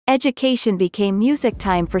Education became music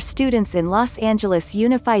time for students in Los Angeles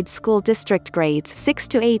Unified School District grades 6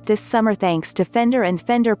 to 8 this summer thanks to Fender and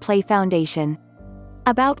Fender Play Foundation.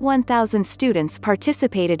 About 1,000 students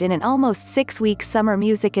participated in an almost 6-week summer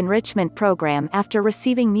music enrichment program after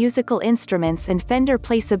receiving musical instruments and Fender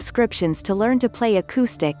Play subscriptions to learn to play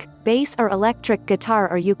acoustic, bass or electric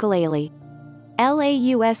guitar or ukulele.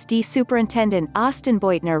 LAUSD Superintendent Austin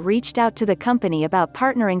Beutner reached out to the company about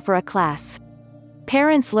partnering for a class.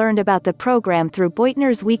 Parents learned about the program through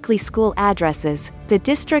Beutner's weekly school addresses, the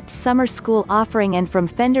district's summer school offering and from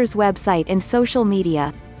Fender's website and social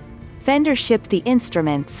media. Fender shipped the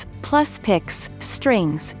instruments, plus picks,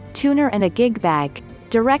 strings, tuner and a gig bag,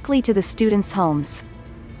 directly to the students' homes.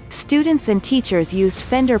 Students and teachers used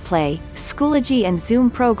Fender Play, Schoology and Zoom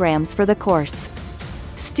programs for the course.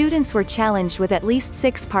 Students were challenged with at least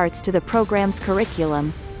 6 parts to the program's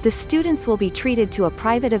curriculum. The students will be treated to a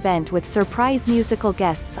private event with surprise musical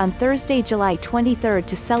guests on Thursday, July 23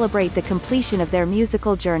 to celebrate the completion of their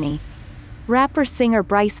musical journey. Rapper-singer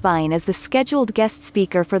Bryce Vine is the scheduled guest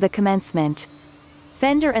speaker for the commencement.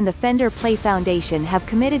 Fender and the Fender Play Foundation have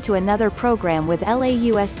committed to another program with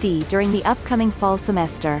LAUSD during the upcoming fall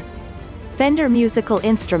semester. Fender Musical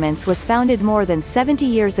Instruments was founded more than 70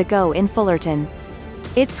 years ago in Fullerton.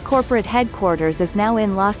 Its corporate headquarters is now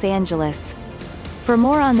in Los Angeles. For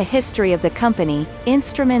more on the history of the company,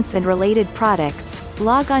 instruments and related products,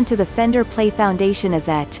 log on to the Fender Play Foundation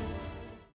at